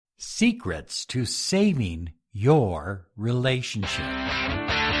Secrets to saving your relationship.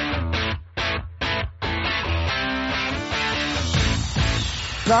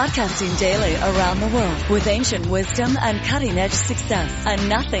 Broadcasting daily around the world with ancient wisdom and cutting-edge success and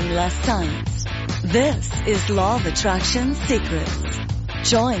nothing less science. This is Law of Attraction Secrets.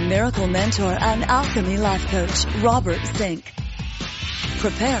 Join miracle mentor and alchemy life coach Robert Zink.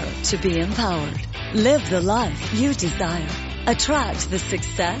 Prepare to be empowered. Live the life you desire. Attract the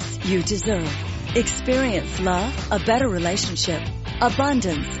success you deserve. Experience love, a better relationship,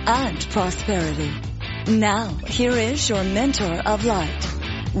 abundance, and prosperity. Now, here is your mentor of light,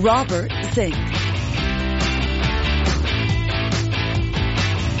 Robert Zink.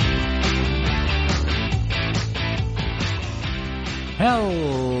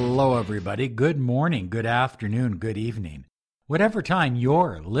 Hello, everybody. Good morning, good afternoon, good evening. Whatever time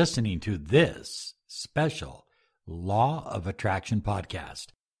you're listening to this special Law of Attraction podcast.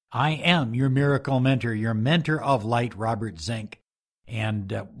 I am your miracle mentor, your mentor of light, Robert Zink.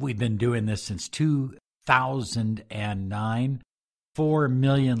 And we've been doing this since 2009. 4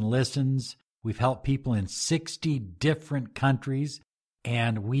 million listens. We've helped people in 60 different countries.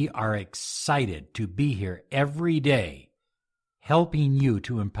 And we are excited to be here every day, helping you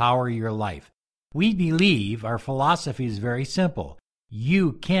to empower your life. We believe our philosophy is very simple.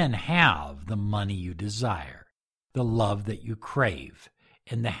 You can have the money you desire, the love that you crave,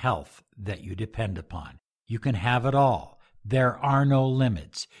 and the health that you depend upon. You can have it all. There are no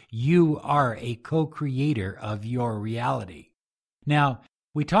limits. You are a co-creator of your reality. Now,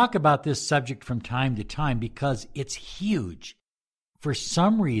 we talk about this subject from time to time because it's huge. For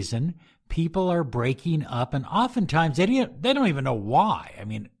some reason, people are breaking up, and oftentimes they don't even know why. I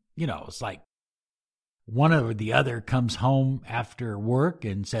mean, it's like one or the other comes home after work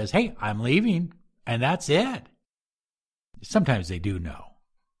and says, "Hey, I'm leaving," and that's it. Sometimes they do know,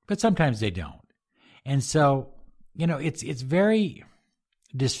 but sometimes they don't. And so, it's very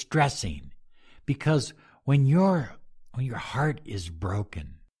distressing because when your heart is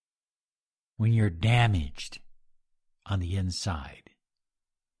broken, when you're damaged on the inside,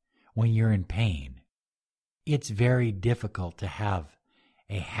 when you're in pain, it's very difficult to have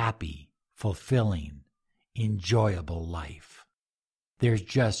a happy, fulfilling, enjoyable life. There's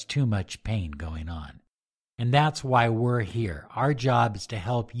just too much pain going on. And that's why we're here. Our job is to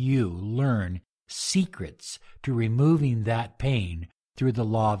help you learn secrets to removing that pain through the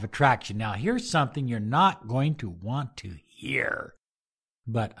law of attraction. Now, here's something you're not going to want to hear,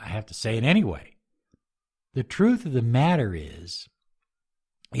 but I have to say it anyway. The truth of the matter is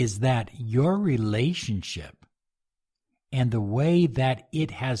that your relationship and the way that it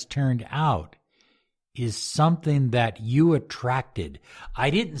has turned out is something that you attracted.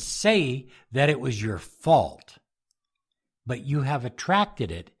 I didn't say that it was your fault, but you have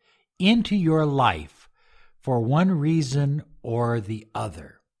attracted it into your life for one reason or the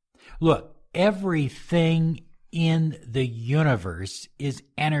other. Look, everything in the universe is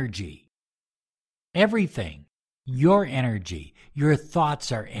energy. Everything. Your energy, your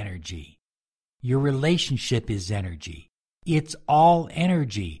thoughts are energy. Your relationship is energy. It's all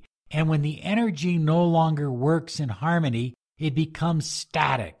energy. And when the energy no longer works in harmony, it becomes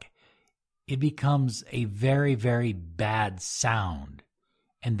static. It becomes a very, very bad sound.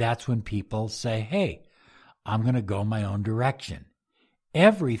 And that's when people say, "Hey, I'm going to go my own direction."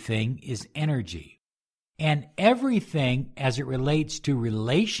 Everything is energy. And everything as it relates to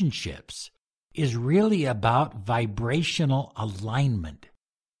relationships is really about vibrational alignment.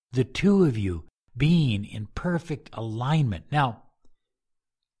 The two of you being in perfect alignment. Now,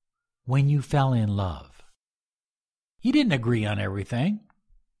 when you fell in love, you didn't agree on everything.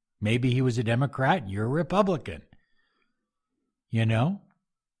 Maybe he was a Democrat, you're a Republican.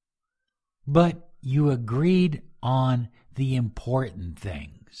 But you agreed on the important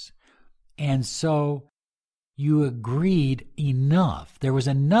things. And so you agreed enough. There was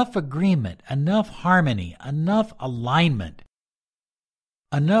enough agreement, enough harmony, enough alignment,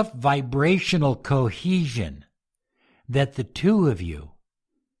 enough vibrational cohesion that the two of you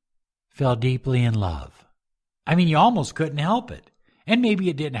fell deeply in love. I mean, you almost couldn't help it. And maybe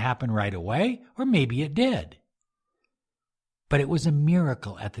it didn't happen right away, or maybe it did. But it was a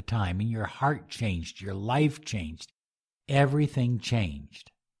miracle at the time, and your heart changed, your life changed, everything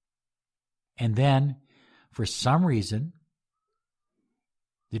changed. And then, for some reason,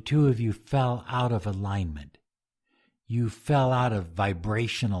 the two of you fell out of alignment. You fell out of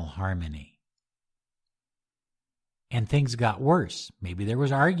vibrational harmony. And things got worse. Maybe there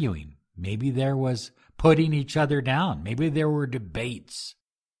was arguing. Maybe there was putting each other down. Maybe there were debates,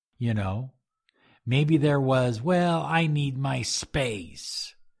 Maybe there was, "Well, I need my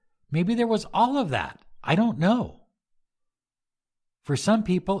space." Maybe there was all of that. I don't know. For some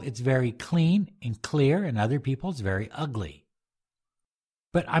people, it's very clean and clear, and other people, it's very ugly.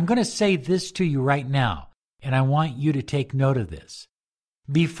 But I'm going to say this to you right now, and I want you to take note of this.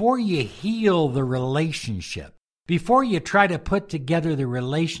 Before you heal the relationship, before you try to put together the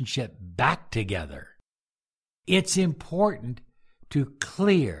relationship back together, it's important to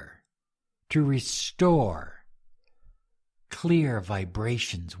clear, to restore, clear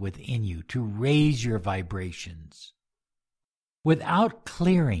vibrations within you, to raise your vibrations. Without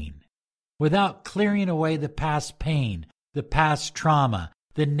clearing away the past pain, the past trauma,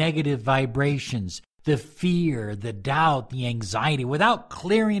 the negative vibrations, the fear, the doubt, the anxiety, without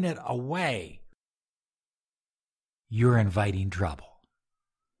clearing it away, you're inviting trouble.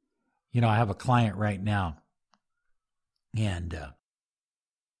 I have a client right now, and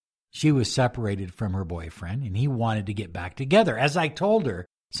she was separated from her boyfriend, and he wanted to get back together. As I told her,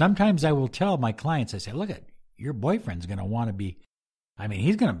 sometimes I will tell my clients, I say, look, your boyfriend's going to want to be,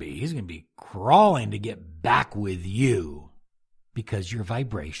 he's going to be crawling to get back with you because your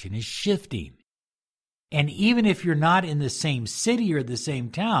vibration is shifting. And even if you're not in the same city or the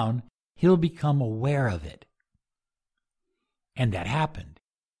same town, he'll become aware of it. And that happened.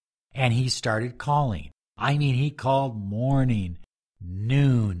 And he started calling. He called morning,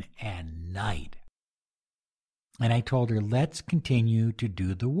 noon, and night. And I told her, let's continue to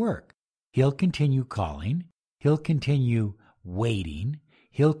do the work. He'll continue calling. He'll continue waiting.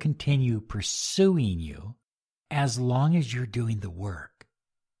 He'll continue pursuing you as long as you're doing the work.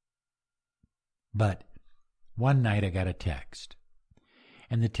 But one night I got a text.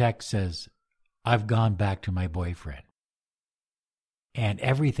 And the text says, I've gone back to my boyfriend. And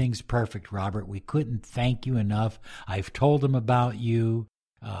everything's perfect, Robert. We couldn't thank you enough. I've told him about you.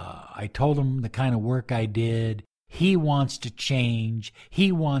 I told him the kind of work I did. He wants to change.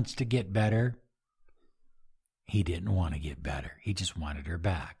 He wants to get better. He didn't want to get better. He just wanted her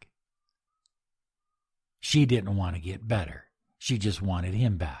back. She didn't want to get better. She just wanted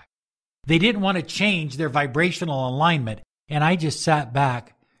him back. They didn't want to change their vibrational alignment. And I just sat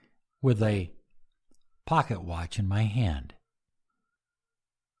back with a pocket watch in my hand,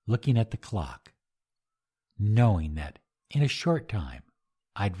 looking at the clock, knowing that in a short time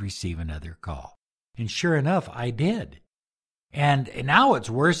I'd receive another call. And sure enough, I did. And now it's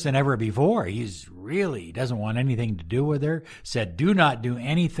worse than ever before. He doesn't want anything to do with her. Said, do not do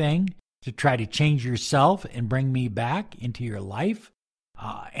anything to try to change yourself and bring me back into your life.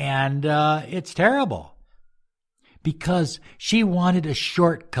 And it's terrible because she wanted a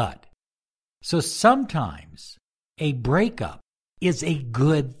shortcut. So sometimes a breakup is a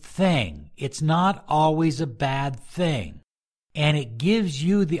good thing. It's not always a bad thing. And it gives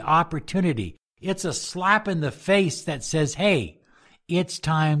you the opportunity. It's a slap in the face that says, hey, it's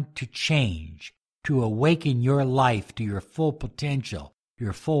time to change, to awaken your life to your full potential,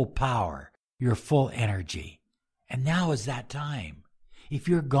 your full power, your full energy. And now is that time. If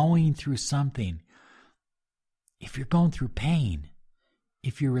you're going through something, if you're going through pain,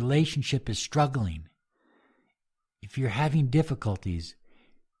 if your relationship is struggling, if you're having difficulties,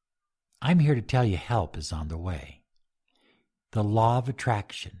 I'm here to tell you help is on the way. The law of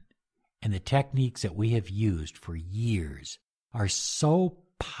attraction and the techniques that we have used for years are so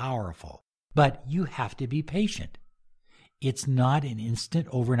powerful, but you have to be patient. It's not an instant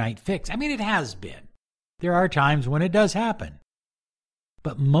overnight fix. It has been. There are times when it does happen.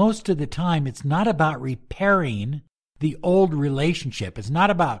 But most of the time, it's not about repairing the old relationship. It's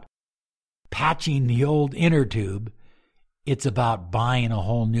not about patching the old inner tube. It's about buying a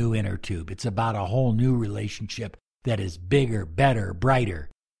whole new inner tube. It's about a whole new relationship that is bigger, better,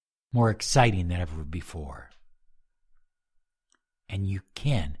 brighter, more exciting than ever before. And you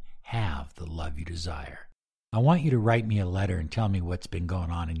can have the love you desire. I want you to write me a letter and tell me what's been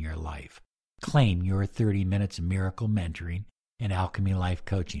going on in your life. Claim your 30 minutes of miracle mentoring and Alchemy Life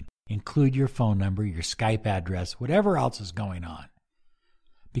Coaching. Include your phone number, your Skype address, whatever else is going on.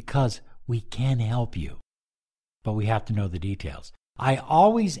 Because we can help you, but we have to know the details. I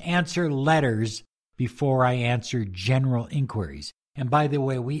always answer letters before I answer general inquiries. And by the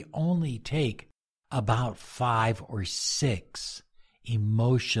way, we only take about 5 or 6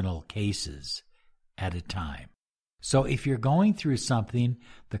 emotional cases at a time. So if you're going through something,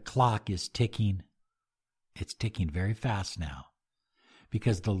 the clock is ticking. It's ticking very fast now.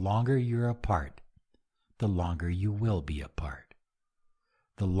 Because the longer you're apart, the longer you will be apart.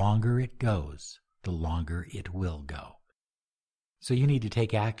 The longer it goes, the longer it will go. So you need to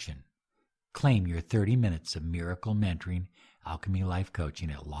take action. Claim your 30 minutes of miracle mentoring, Alchemy Life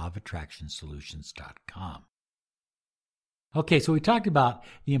Coaching at lawofattractionsolutions.com. Okay, so we talked about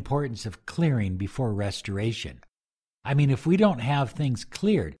the importance of clearing before restoration. I mean, if we don't have things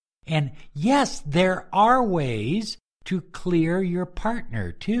cleared, and yes, there are ways to clear your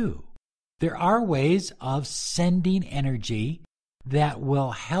partner too. There are ways of sending energy that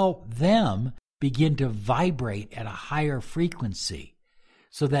will help them begin to vibrate at a higher frequency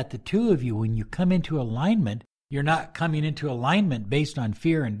so that the two of you, when you come into alignment, you're not coming into alignment based on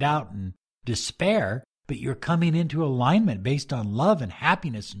fear and doubt and despair, but you're coming into alignment based on love and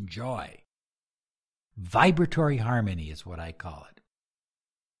happiness and joy. Vibratory harmony is what I call it.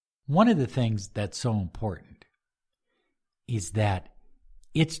 One of the things that's so important is that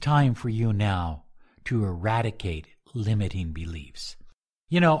it's time for you now to eradicate limiting beliefs.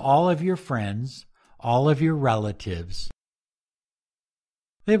 You know, all of your friends, all of your relatives,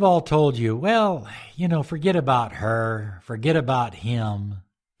 they've all told you, well, you know, forget about her, forget about him,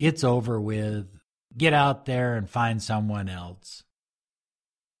 it's over with, get out there and find someone else.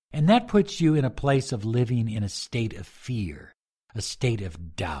 And that puts you in a place of living in a state of fear, a state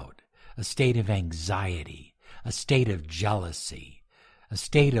of doubt, a state of anxiety, a state of jealousy, a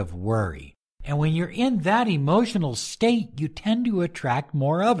state of worry. And when you're in that emotional state, you tend to attract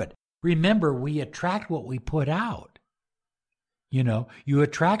more of it. Remember, we attract what we put out. You know, you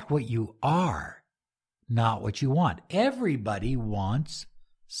attract what you are, not what you want. Everybody wants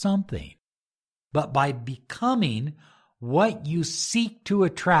something. But by becoming what you seek to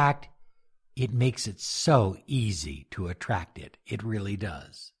attract, it makes it so easy to attract it. It really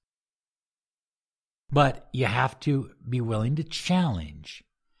does. But you have to be willing to challenge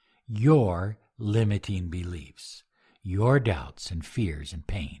your limiting beliefs, your doubts and fears and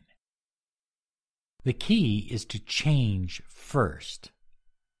pain. The key is to change first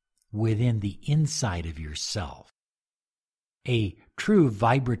within the inside of yourself, a true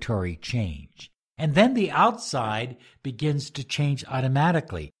vibratory change. And then the outside begins to change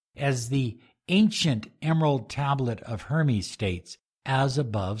automatically, as the ancient emerald tablet of Hermes states, as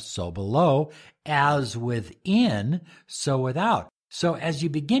above, so below, as within, so without. So as you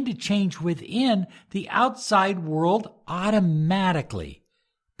begin to change within, the outside world automatically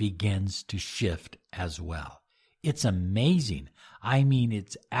begins to shift as well. It's amazing. I mean,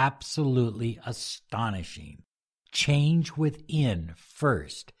 it's absolutely astonishing. Change within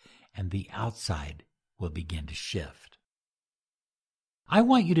first, and the outside will begin to shift. I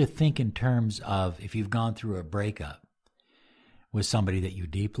want you to think in terms of, if you've gone through a breakup with somebody that you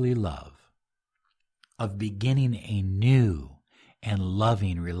deeply love, of beginning a new and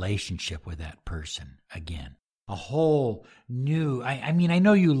loving relationship with that person again. A whole new, I mean, I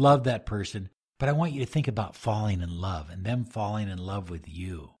know you love that person, but I want you to think about falling in love and them falling in love with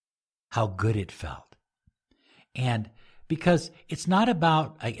you, how good it felt. And because it's not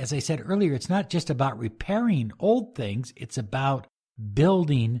about, as I said earlier, it's not just about repairing old things, it's about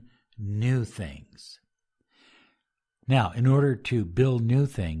building new things. Now, in order to build new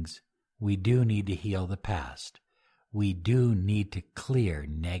things, we do need to heal the past. We do need to clear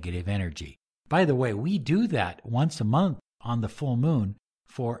negative energy. By the way, we do that once a month on the full moon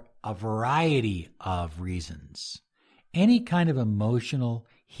for a variety of reasons. Any kind of emotional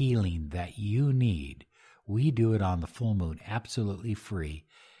healing that you need, we do it on the full moon, absolutely free,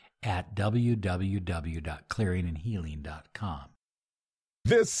 at www.clearingandhealing.com.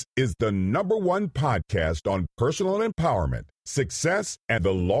 This is the #1 podcast on personal empowerment, success, and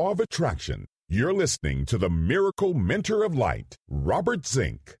the law of attraction. You're listening to the Miracle Mentor of Light, Robert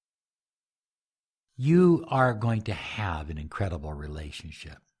Zink. You are going to have an incredible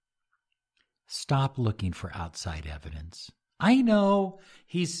relationship. Stop looking for outside evidence. I know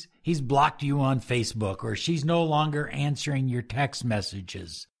he's blocked you on Facebook, or she's no longer answering your text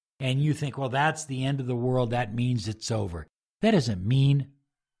messages, and you think, well, that's the end of the world. That means it's over. That doesn't mean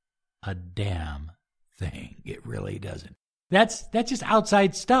a damn thing. It really doesn't. That's just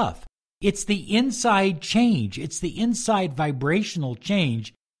outside stuff. It's the inside change. It's the inside vibrational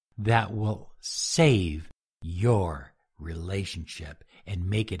change that will save your relationship and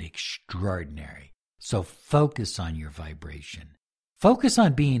make it extraordinary. So focus on your vibration. Focus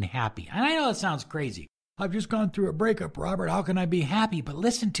on being happy. And I know it sounds crazy. I've just gone through a breakup, Robert. How can I be happy? But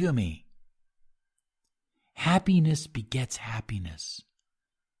listen to me. Happiness begets happiness.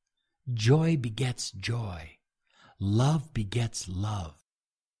 Joy begets joy. Love begets love.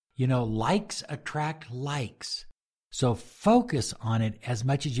 You know, likes attract likes. So focus on it as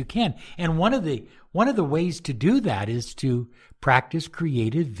much as you can. And one of the ways to do that is to practice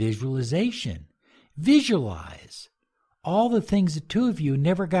creative visualization. Visualize all the things the two of you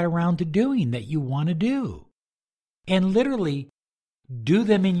never got around to doing that you want to do. And literally do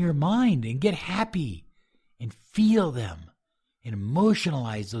them in your mind and get happy and feel them and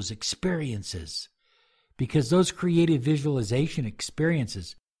emotionalize those experiences, because those creative visualization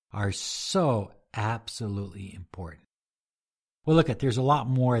experiences are so absolutely important. Well, look, there's a lot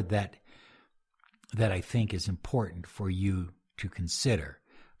more that I think is important for you to consider,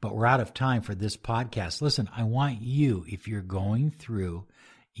 but we're out of time for this podcast. Listen, I want you, if you're going through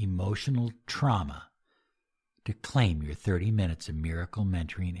emotional trauma, to claim your 30 minutes of miracle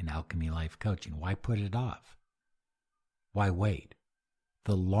mentoring and alchemy life coaching. Why put it off? Why wait?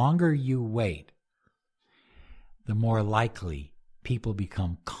 The longer you wait, the more likely people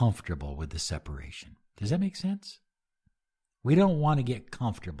become comfortable with the separation. Does that make sense? We don't want to get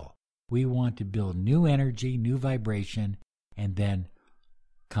comfortable. We want to build new energy, new vibration, and then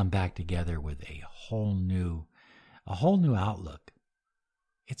come back together with a whole new outlook.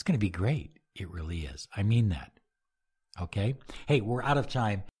 It's going to be great. It really is. I mean that. Okay? Hey, we're out of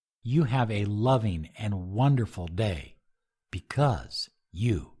time. You have a loving and wonderful day because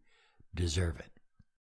you deserve it.